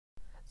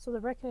So the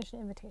recognition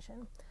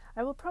invitation.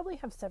 I will probably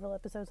have several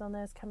episodes on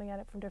this, coming at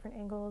it from different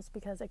angles,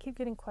 because I keep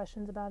getting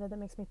questions about it that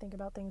makes me think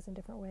about things in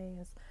different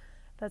ways.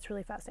 That's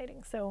really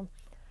fascinating. So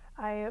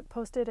I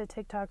posted a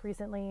TikTok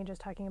recently just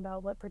talking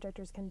about what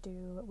projectors can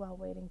do while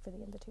waiting for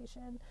the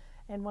invitation.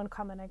 And one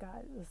comment I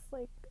got was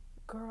like,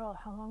 girl,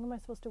 how long am I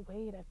supposed to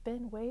wait? I've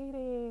been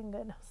waiting.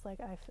 And I was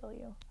like, I feel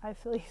you. I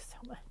feel you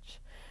so much.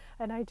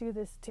 And I do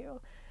this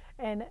too.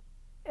 And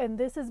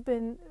this has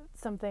been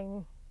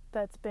something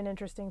that's been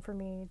interesting for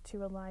me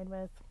to align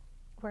with,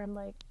 where I'm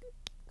like,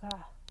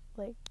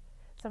 like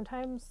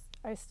sometimes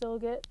I still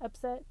get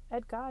upset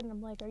at God and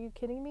I'm like, are you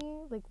kidding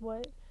me? Like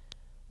what,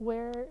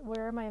 where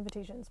are my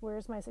invitations?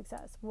 Where's my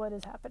success? What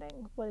is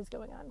happening? What is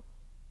going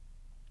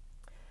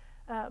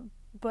on?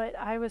 But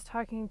I was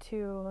talking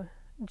to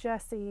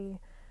Jessie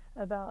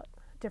about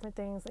different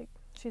things. Like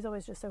she's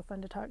always just so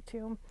fun to talk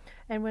to.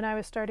 And when I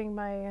was starting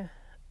my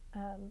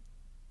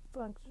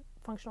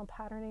functional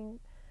patterning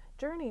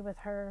journey with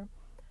her,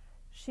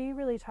 she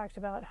really talked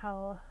about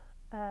how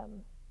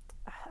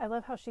I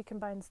love how she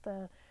combines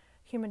the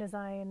human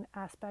design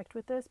aspect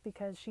with this,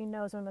 because she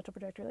knows I'm a mental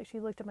projector. Like she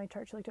looked at my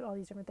chart, she looked at all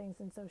these different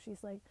things, and so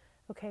she's like,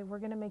 okay, we're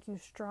going to make you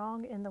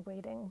strong in the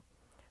waiting.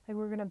 Like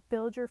we're going to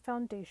build your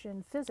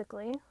foundation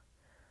physically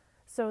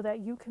so that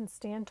you can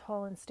stand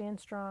tall and stand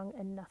strong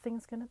and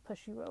nothing's going to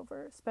push you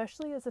over,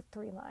 especially as a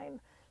 3-line.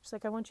 She's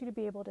like, I want you to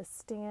be able to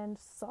stand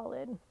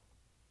solid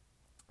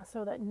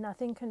so that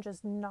nothing can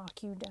just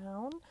knock you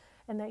down,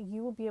 and that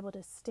you will be able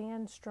to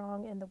stand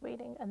strong in the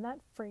waiting. And that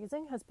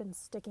phrasing has been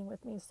sticking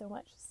with me so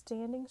much,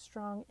 standing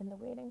strong in the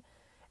waiting.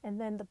 And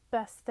then the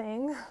best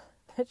thing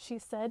that she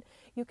said,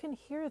 you can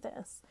hear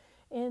this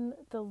in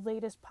the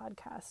latest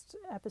podcast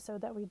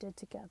episode that we did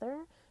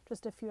together,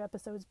 just a few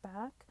episodes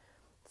back.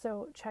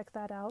 So check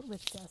that out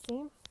with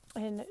Jessie.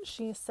 And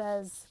she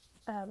says,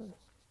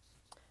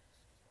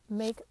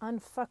 make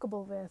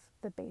unfuckable with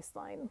the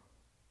baseline.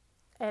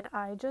 And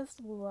I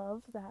just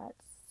love that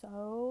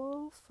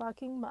so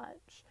fucking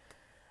much.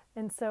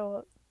 And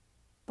so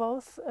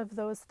both of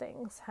those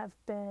things have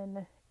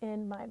been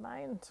in my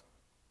mind.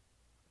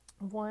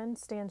 1,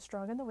 stand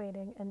strong in the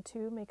waiting, and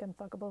 2, make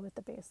unfuckable with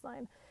the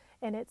baseline.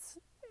 And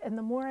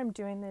the more I'm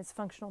doing these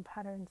functional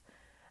patterns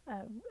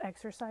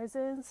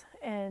exercises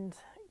and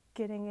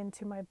getting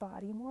into my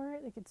body more,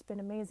 like it's been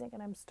amazing.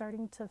 And I'm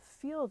starting to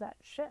feel that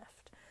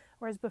shift.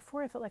 Whereas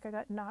before I felt like I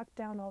got knocked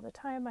down all the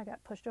time, I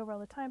got pushed over all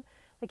the time.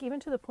 Like even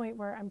to the point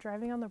where I'm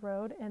driving on the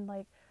road and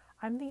like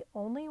I'm the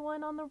only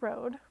one on the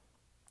road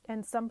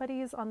and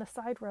somebody's on the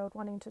side road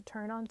wanting to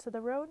turn onto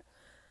the road,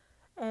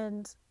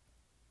 and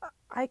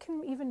I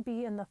can even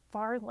be in the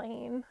far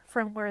lane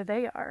from where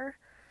they are,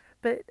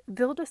 but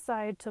they'll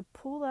decide to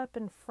pull up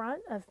in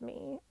front of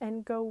me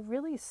and go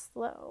really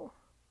slow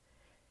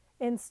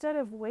instead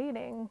of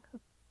waiting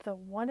the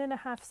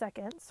 1.5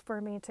 seconds for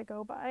me to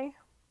go by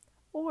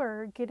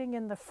or getting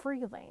in the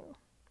free lane.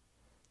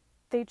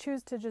 They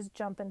choose to just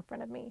jump in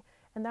front of me.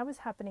 And that was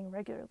happening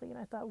regularly. And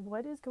I thought,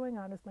 what is going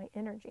on with my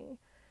energy?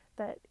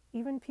 That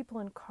even people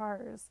in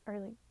cars are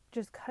like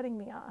just cutting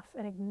me off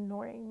and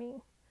ignoring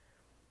me.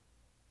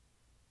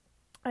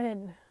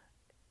 And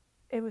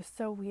it was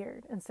so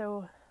weird. And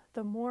so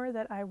the more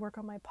that I work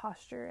on my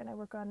posture and I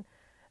work on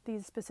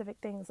these specific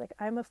things, like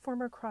I'm a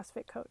former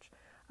CrossFit coach.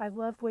 I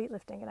love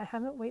weightlifting, and I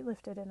haven't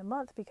weightlifted in a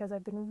month because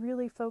I've been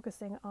really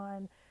focusing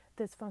on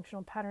this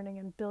functional patterning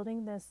and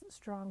building this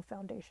strong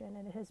foundation,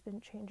 and it has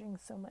been changing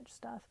so much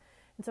stuff.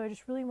 And so I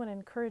just really want to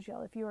encourage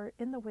y'all, if you are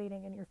in the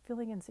waiting and you're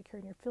feeling insecure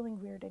and you're feeling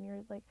weird and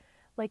you're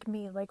like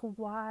me, like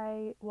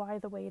why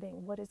the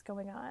waiting? What is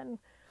going on?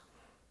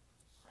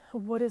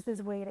 What is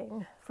this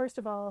waiting? First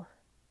of all,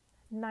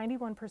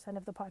 91%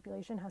 of the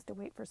population has to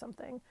wait for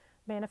something.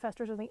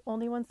 Manifestors are the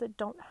only ones that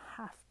don't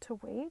have to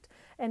wait,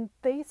 and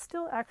they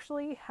still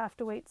actually have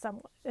to wait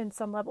in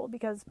some level,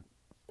 because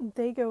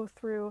they go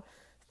through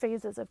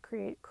phases of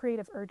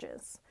creative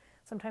urges.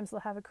 Sometimes they'll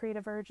have a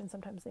creative urge and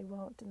sometimes they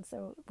won't. And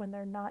so when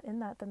they're not in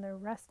that, then they're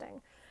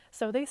resting.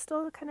 So they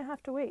still kind of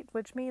have to wait,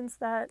 which means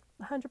that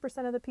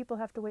 100% of the people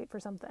have to wait for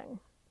something.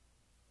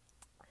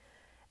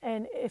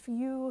 And if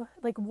you,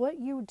 like, what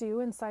you do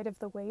inside of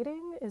the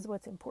waiting is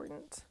what's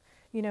important.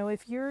 You know,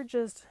 if you're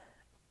just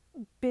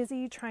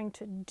busy trying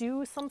to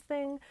do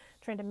something,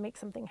 trying to make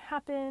something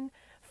happen,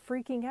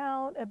 freaking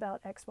out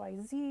about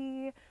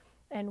XYZ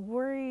and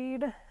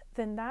worried,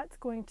 then that's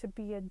going to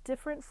be a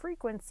different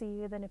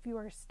frequency than if you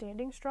are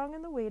standing strong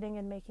in the waiting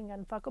and making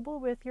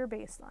unfuckable with your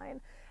baseline.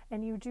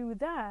 And you do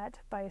that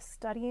by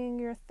studying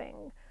your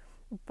thing,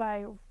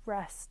 by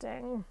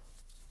resting.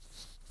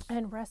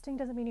 And resting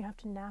doesn't mean you have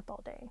to nap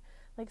all day.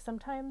 Like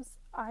sometimes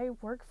I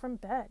work from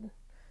bed.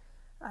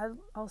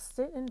 I'll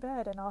sit in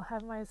bed and I'll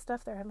have my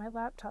stuff there, I have my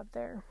laptop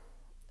there.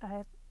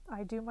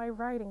 I do my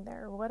writing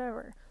there or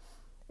whatever.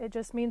 It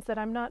just means that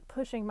I'm not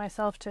pushing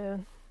myself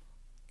to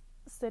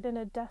sit in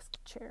a desk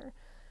chair,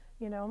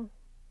 you know.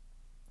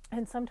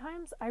 And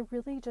sometimes I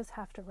really just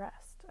have to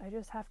rest. I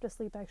just have to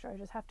sleep extra. I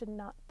just have to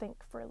not think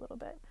for a little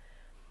bit.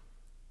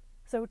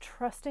 So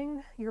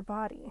trusting your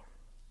body.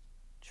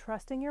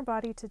 trusting your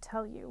body to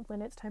tell you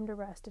when it's time to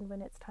rest and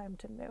when it's time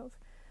to move,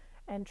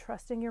 and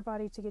trusting your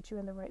body to get you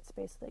in the right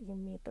space so that you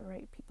meet the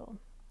right people,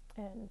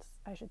 and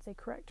I should say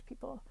correct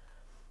people,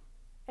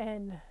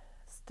 and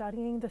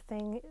studying the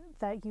thing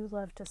that you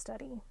love to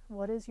study.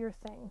 What is your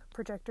thing?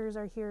 Projectors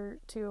are here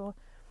to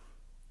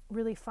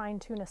really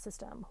fine-tune a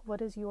system.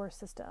 What is your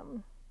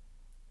system?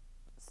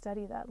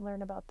 Study that,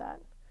 learn about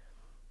that.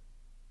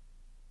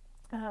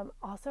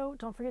 Also,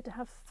 don't forget to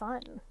have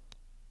fun.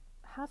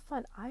 Have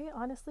fun. I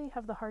honestly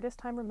have the hardest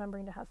time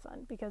remembering to have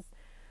fun, because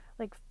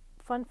like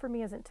fun for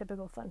me isn't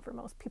typical fun for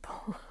most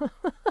people.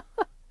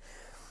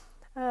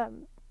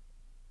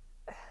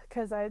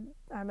 Because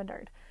I'm a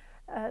nerd.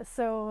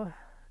 So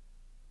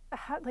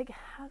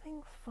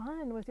having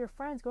fun with your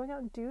friends, going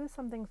out and do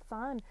something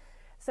fun.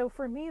 So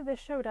for me, this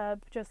showed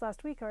up just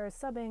last week. I was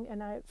subbing,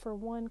 and for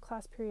one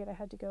class period, I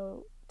had to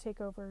go take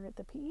over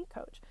the PE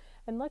coach.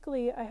 And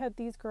luckily, I had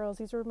these girls.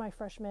 These were my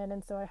freshmen,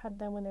 and so I had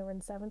them when they were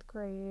in 7th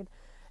grade.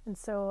 And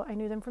so I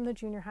knew them from the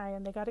junior high,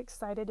 and they got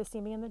excited to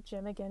see me in the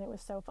gym again. It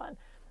was so fun.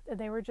 And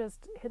they were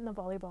just hitting the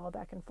volleyball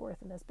back and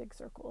forth in this big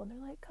circle. And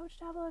they're like, Coach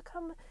Davila,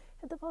 come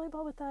hit the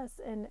volleyball with us.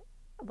 And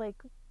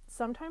like,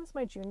 sometimes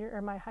my junior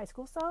or my high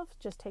school self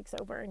just takes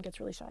over and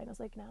gets really shy. And I was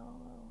like, no,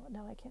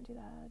 I can't do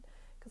that,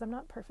 because I'm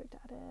not perfect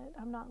at it.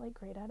 I'm not like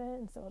great at it.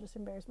 And so I'll just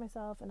embarrass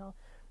myself and I'll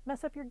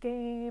mess up your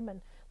game.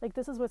 And like,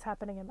 this is what's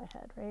happening in my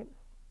head, right?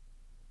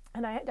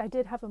 And I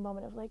did have a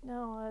moment of like,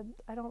 no,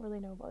 I don't really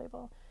know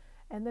volleyball.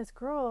 And this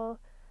girl,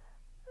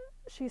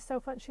 she's so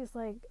fun. She's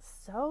like,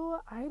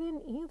 so I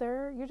didn't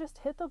either. You just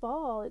hit the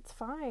ball. It's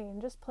fine.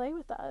 Just play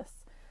with us.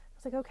 I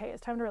was like, okay,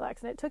 it's time to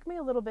relax. And it took me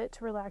a little bit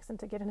to relax and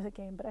to get into the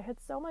game, but I had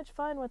so much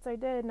fun once I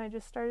did. And I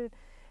just started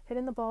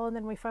hitting the ball. And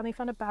then we finally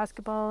found a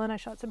basketball, and I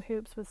shot some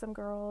hoops with some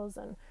girls.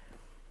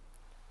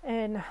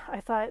 And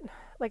I thought,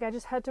 like, I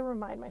just had to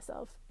remind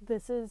myself,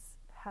 this is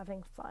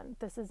having fun.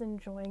 This is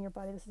enjoying your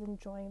body. This is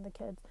enjoying the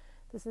kids.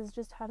 This is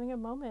just having a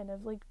moment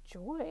of like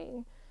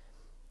joy.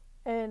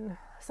 And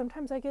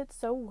sometimes I get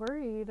so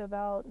worried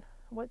about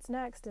what's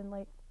next and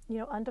like,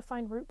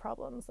 undefined root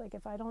problems. Like,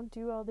 if I don't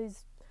do all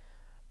these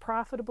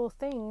profitable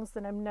things,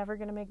 then I'm never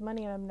going to make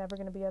money and I'm never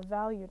going to be of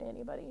value to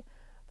anybody.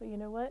 But you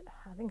know what?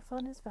 Having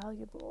fun is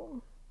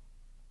valuable.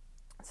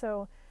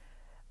 So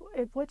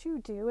what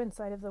you do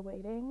inside of the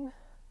waiting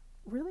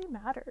really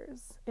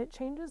matters. It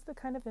changes the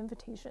kind of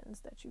invitations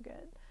that you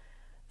get.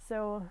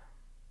 So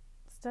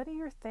study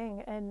your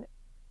thing and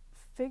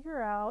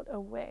figure out a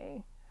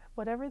way,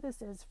 whatever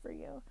this is for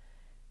you,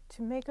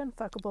 to make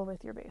unfuckable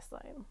with your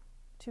baseline,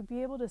 to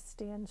be able to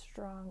stand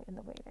strong in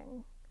the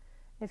waiting.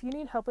 If you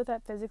need help with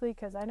that physically,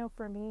 because I know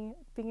for me,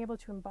 being able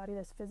to embody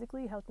this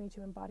physically helped me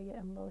to embody it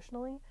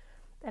emotionally.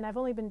 And I've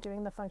only been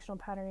doing the functional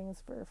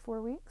patternings for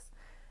 4 weeks.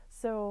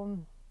 So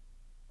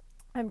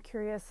I'm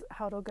curious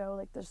how it'll go,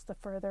 like just the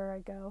further I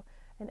go.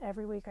 And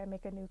every week I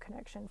make a new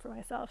connection for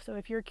myself. So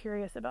if you're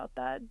curious about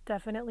that,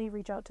 definitely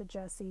reach out to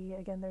Jessie.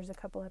 Again, there's a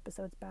couple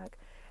episodes back.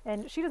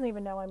 And she doesn't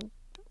even know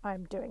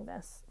I'm doing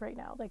this right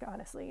now. Like,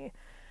 honestly,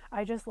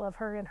 I just love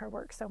her and her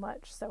work so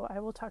much. So I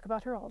will talk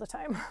about her all the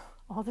time,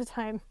 all the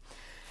time.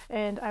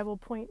 And I will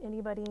point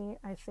anybody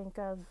I think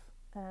of,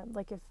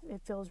 like if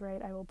it feels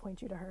right, I will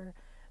point you to her,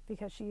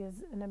 because she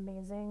is an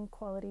amazing,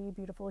 quality,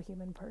 beautiful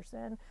human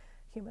person.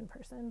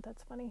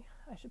 That's funny.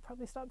 I should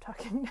probably stop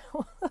talking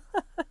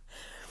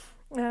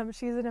now.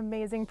 She's an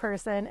amazing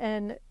person,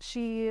 and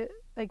she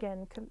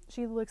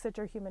looks at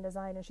your human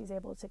design, and she's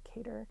able to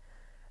cater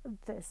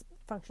this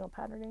functional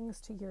patternings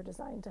to your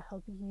design to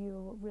help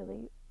you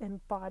really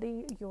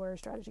embody your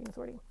strategy and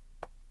authority.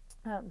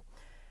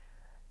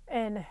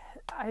 And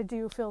I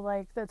do feel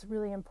like that's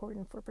really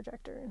important for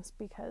projectors,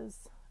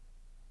 because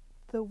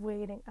the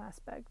waiting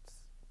aspect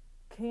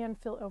can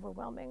feel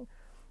overwhelming.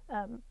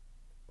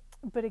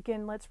 But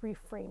again, let's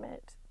reframe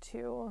it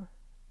to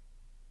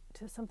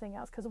something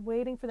else, because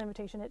waiting for the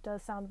invitation, it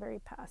does sound very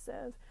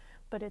passive,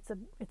 but it's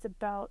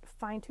about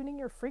fine-tuning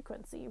your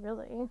frequency,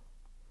 really.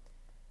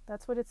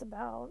 That's what it's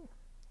about.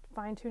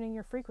 Fine-tuning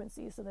your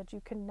frequency so that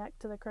you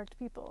connect to the correct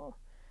people,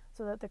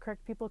 so that the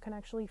correct people can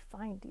actually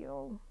find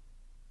you.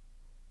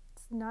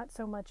 It's not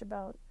so much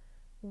about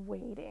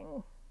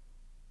waiting.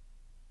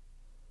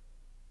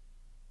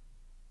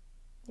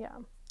 Yeah.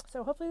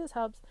 So hopefully this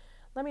helps.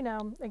 Let me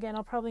know. Again,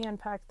 I'll probably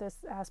unpack this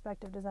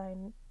aspect of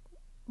design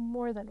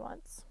more than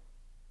once.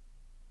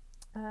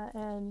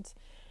 And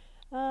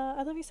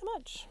I love you so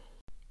much.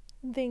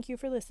 Thank you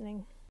for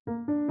listening.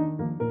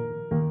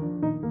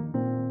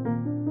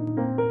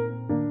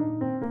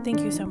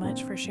 Thank you so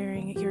much for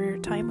sharing your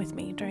time with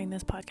me during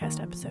this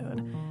podcast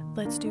episode.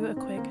 Let's do a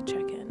quick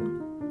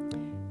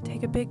check-in.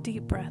 Take a big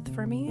deep breath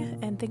for me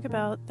and think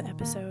about the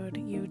episode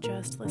you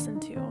just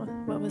listened to.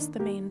 What was the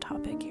main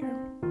topic here?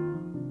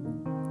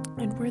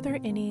 And were there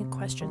any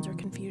questions or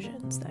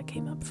confusions that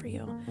came up for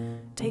you?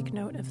 Take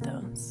note of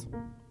those.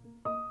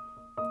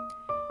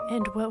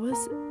 And what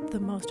was the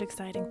most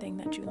exciting thing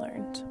that you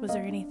learned? Was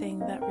there anything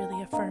that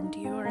really affirmed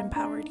you or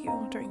empowered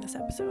you during this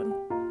episode?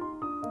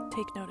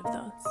 Take note of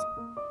those.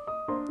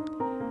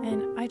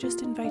 And I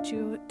just invite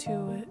you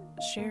to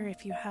share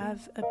if you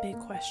have a big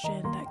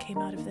question that came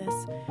out of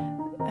this.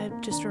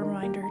 Just a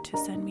reminder to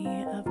send me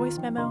a voice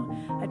memo.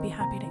 I'd be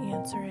happy to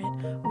answer it.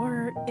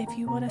 Or if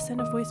you want to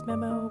send a voice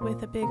memo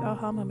with a big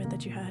aha moment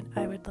that you had,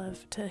 I would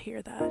love to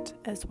hear that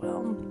as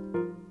well.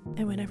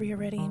 And whenever you're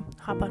ready,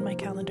 hop on my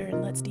calendar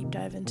and let's deep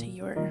dive into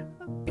your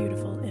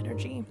beautiful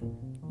energy.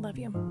 Love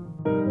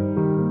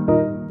you.